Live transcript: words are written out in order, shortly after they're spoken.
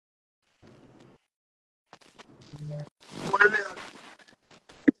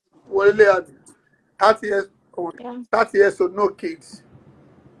Well, 30 years, Yeah. 30 years, so no kids.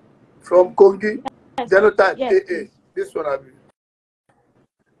 From Kongi, Yes. genotype Yes, AA. please. This one I mean.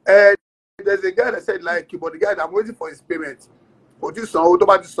 And there's a guy that said like you, but the guy that I'm waiting for his payment. But you saw,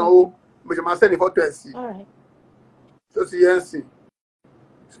 about you Okay. saw, but you must send it for 20. All right. So see, yes, see.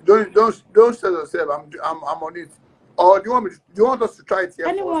 Don't stress yourself. I'm on it. Or do you want me? Do you want us to try it here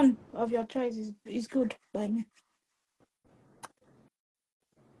Any first? one of your choice is good by me.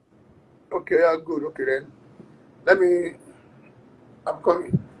 Okay, yeah, good. Okay then. Let me. I'm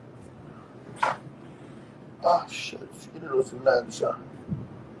coming. Ah shit. You know what's in that, sir.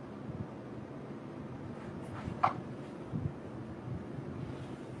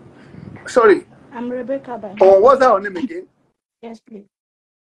 Sorry. I'm Rebecca by Oh, name. what's that name again? Yes, please.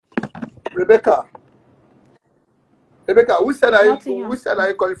 Rebecca. Rebecca, Nottingham. which side are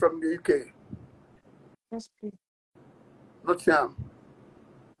you calling from the UK? Yes, please. Nottingham.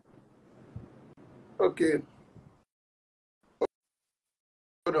 Okay.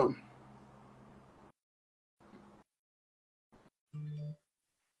 Hold on.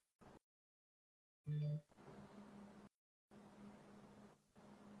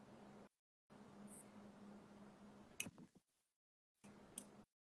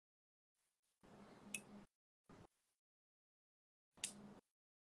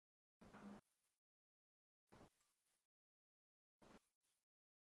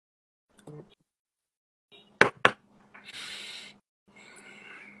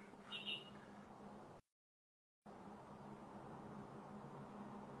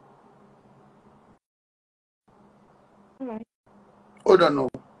 All right. Hold on. No.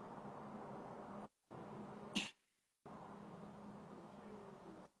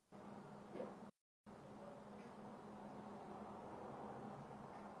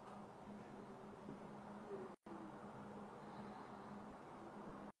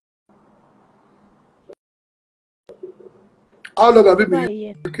 How long have you Over been a in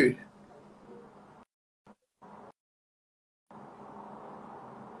year. the UK?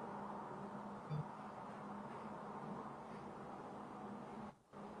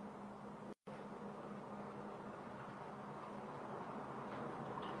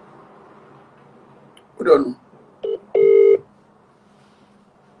 Hold on.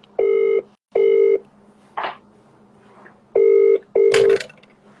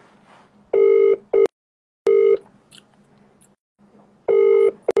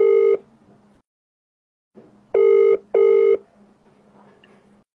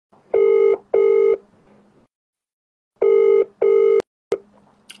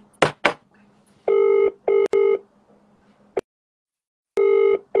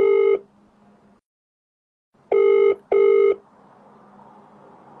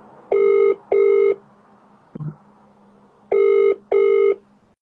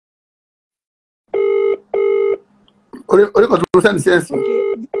 Only control send the CNC.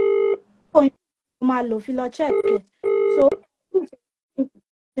 Okay. Oh, Malo, filo check. So,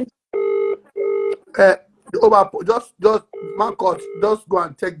 Uh, over just man cut. Just go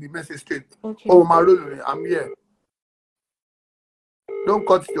and check the message straight. okay. Oh my lord, I'm here. Don't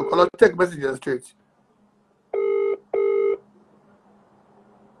cut your color. Check messages straight.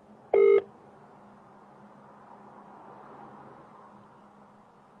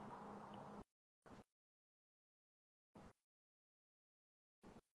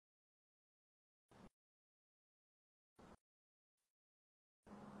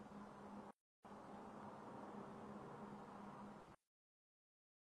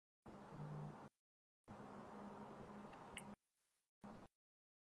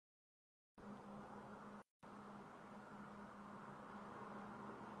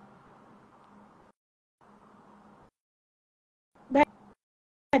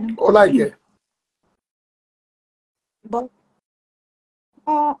 Then, Oh, like it. but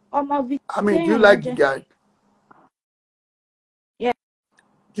I'm a I mean, do you vegetarian, like the Roger. guy? Yes,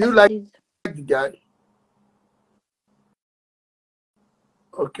 Do you like please. the guy?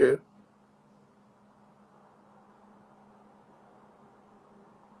 Okay.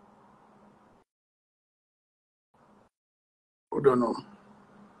 I don't know.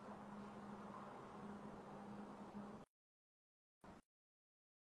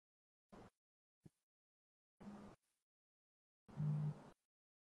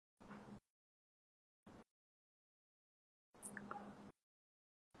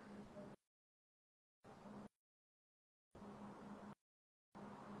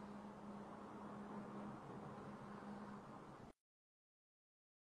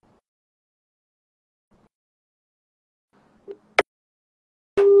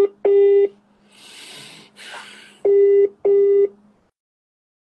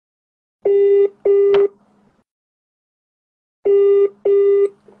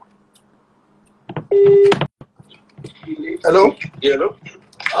 Hello? Yeah, hello?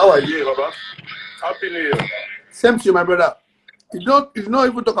 How are you? Yeah, Baba. Happy New Year. Same to you, my brother. You don't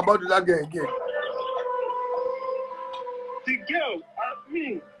even talk about that girl again. The girl,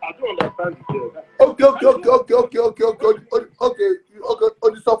 I don't understand the girl. Okay.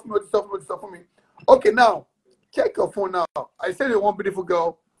 Stop for me. Okay, now check your phone now. I said you one beautiful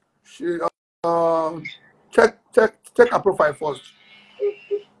girl. She check her profile first.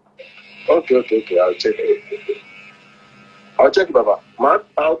 Okay. I'll check it, Baba. Man,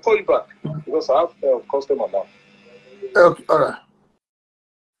 I'll call you back because I have a customer now. Okay, all right.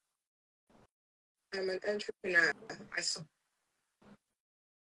 I'm an entrepreneur. I saw.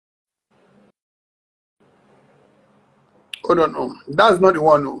 Hold on, no. That's not the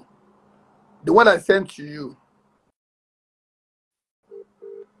one, no. The one I sent to you.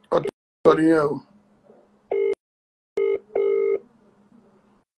 Sorry, yeah.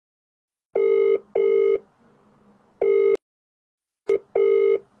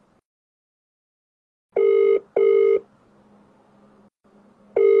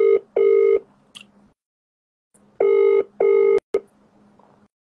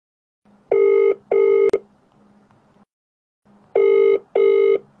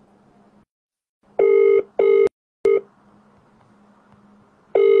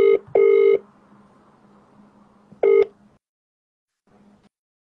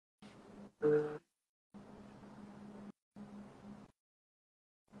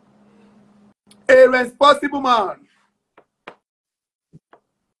 A responsible man.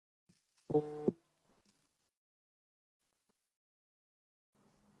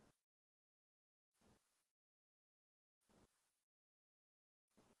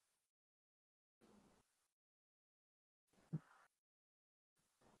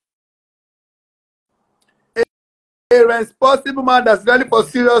 A responsible man that's ready for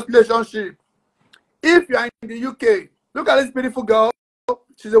serious relationship. If you are in the UK, look at this beautiful girl.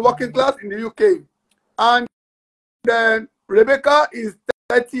 She's a working class in the UK. And then Rebecca is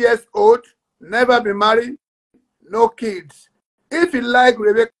 30 years old, never been married, no kids. If you like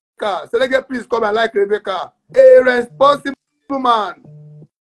Rebecca, so Lege, please come and like Rebecca. A responsible man.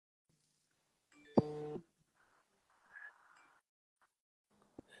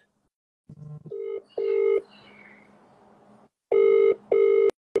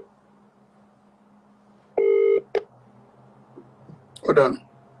 Hold on.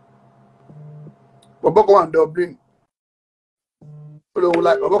 Boboko and Dublin.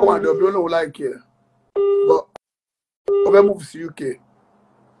 Boboko and Dublin don't like here. But we move to UK.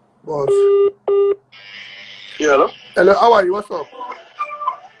 But Yeah, hello? hello, how are you? What's up?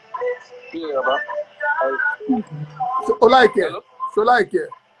 Yeah, Baba. So like it. So like it.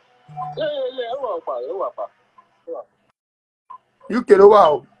 Yeah. UK no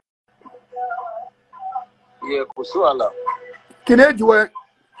wow. Yeah, Kusuala. Canadian,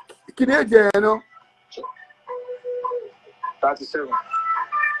 you know, 37.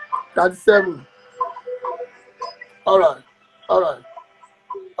 37. All right.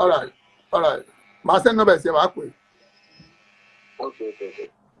 My send number is here. Okay.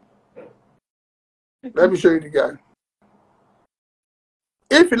 Let me show you the guy.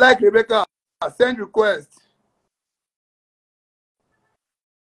 If you like Rebecca, send request.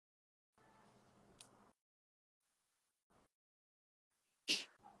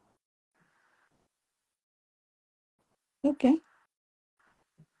 Okay.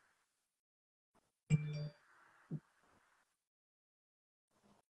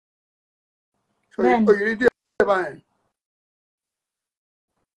 So Then, you need to find.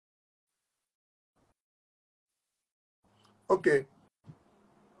 Okay.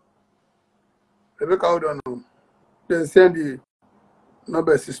 Rebecca, hold on. Then send the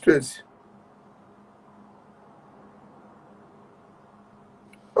number straight.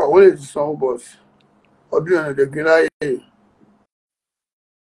 Oh, what is the song boss? Or do you the green eye?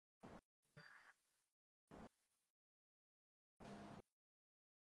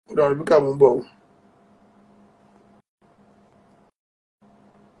 Hold on, Rebecca Mumbo.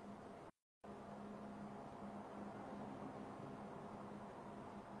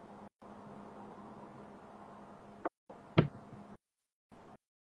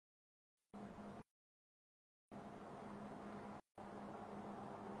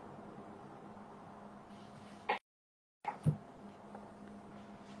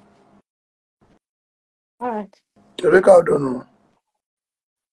 all right. Rebecca, hold on.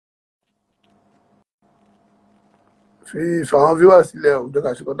 Fi àwọn viewers sílẹ̀ ò jẹ́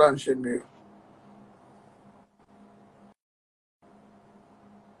ká ṣe kọ́tà ń ṣe ni.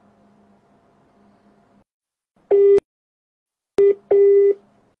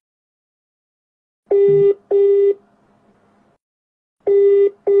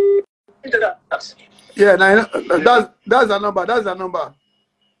 that? Yeah, that's the number. That's the number.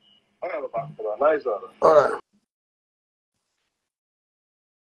 All right, Baba. Nice one. All right.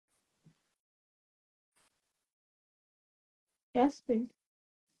 Yes, please.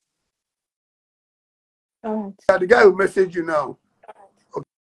 All right. Yeah, the guy will message you now.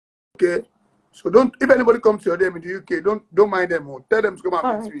 Okay. So don't, if anybody comes to your DM in the UK, don't mind them. Tell them to come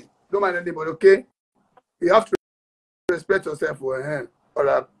and meet me. Don't mind anybody, okay? You have to respect yourself for him. All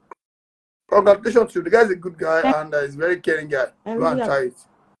right. Congratulations to you. The guy's a good guy and he's a very caring guy. Go and try it.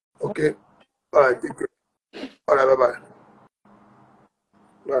 Okay? All right, take care. All right, bye-bye.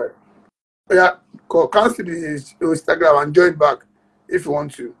 All right. Yeah, cancel his Instagram and join back if you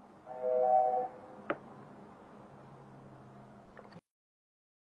want to.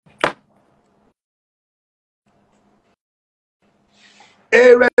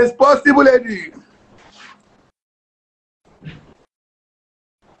 A responsible lady.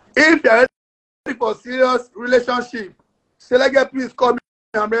 If you're ready for serious relationship, say, Lege, please call me.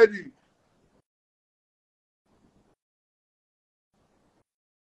 I'm ready.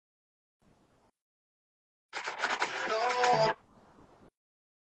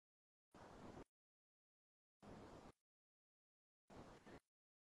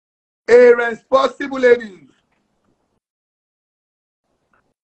 A responsible lady.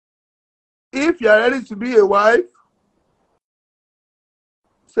 If you're ready to be a wife,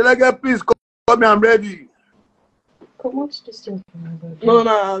 say, Lege, please call me. I'm ready. What's this thing?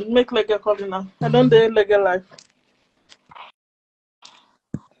 No, make Lege call you now. I don't do Lege life.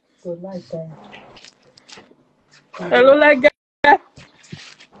 So like that. Hello, Lege.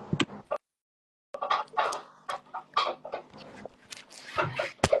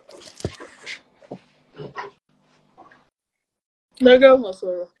 Lege must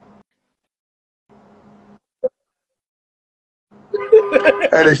sorrow.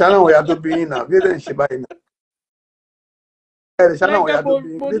 The channel we have to be in now. Get in Shiba in. The channel we Lege have to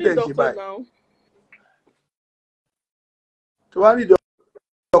be in. body Get in doctor Shiba. now. So I need the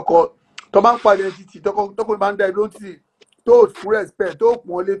to man pa identity to man die don't see to full respect to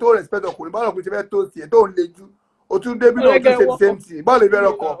pon to respect ọkùnrin ba lo pe ti fẹ́ to ti to le ju o tún débi náà o tún Lege say the walk same up thing ba le to fẹ́ me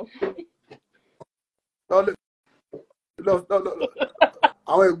roko now.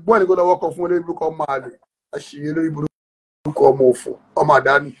 àwọn ẹ̀gbọ́n ni kò lọ wọkọ fún olórí burúkú ọmọ àlè àṣìyẹ lórí burúkú ọmọ òfò ọmọ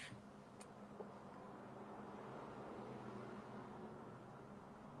àdánù.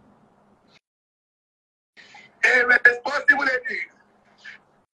 A responsible lady.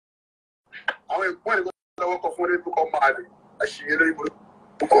 Àwọn ẹ̀gbọ́n ni kò lọ wọkọ fún olórí burúkú ọmọ àlè àṣìyẹ lórí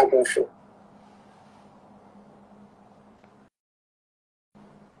burúkú ọmọ òfò.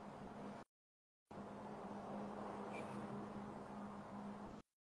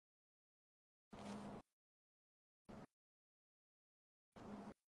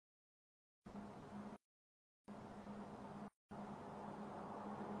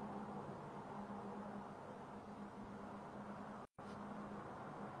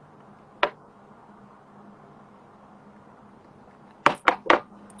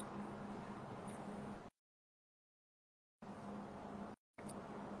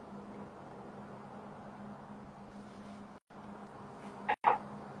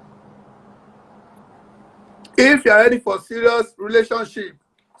 If you are ready for serious relationship,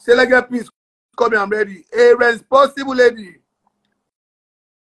 say, Lege, please call me. I'm ready. A responsible lady.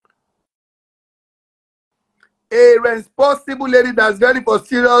 A responsible lady that's ready for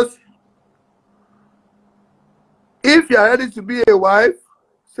serious. If you are ready to be a wife,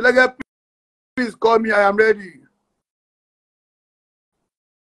 say, Lege, please call me. I am ready.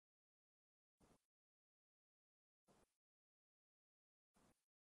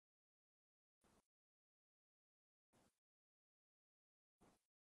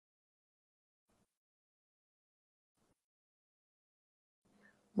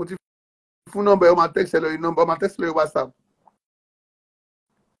 Mo ti fún nọ́mbà ẹ, o máa text ẹ lórí nọ́mbà, o máa text lórí WhatsApp.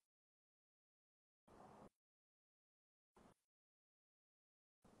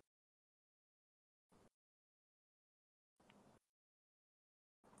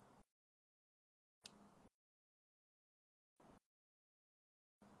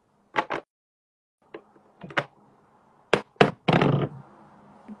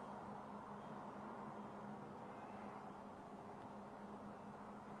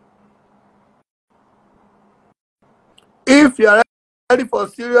 If you are ready for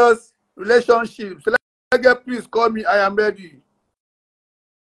serious relationship, say, Lege, please call me. I am ready.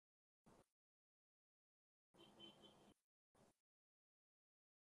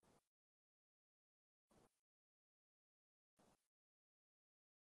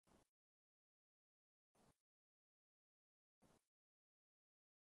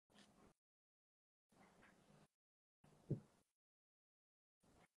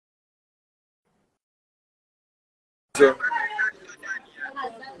 So,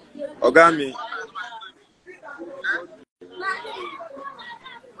 Ogami.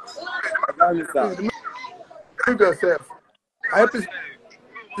 Ogami, sir. Please move yourself. I please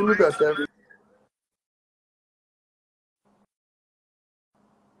move yourself.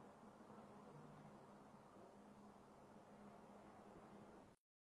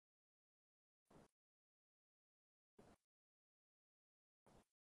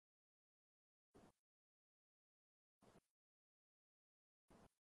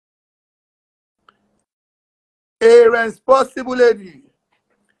 A responsible lady.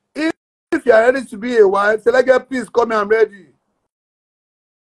 If you are ready to be a wife, say, Lege, please come here, I'm ready.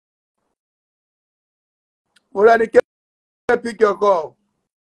 Moradike, pick your call.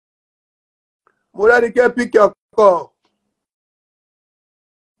 Moradike, pick your call.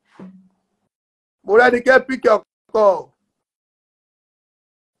 Moradike, pick your call.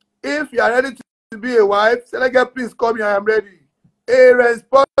 If you are ready to be a wife, say, Lege, please come here, I'm ready. A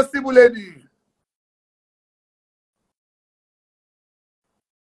responsible lady.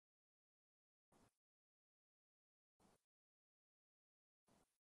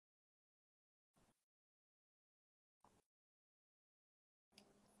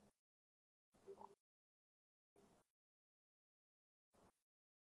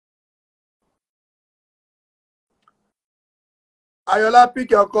 Ayola,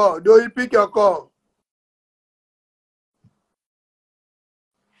 pick your call. Doyi, pick your call.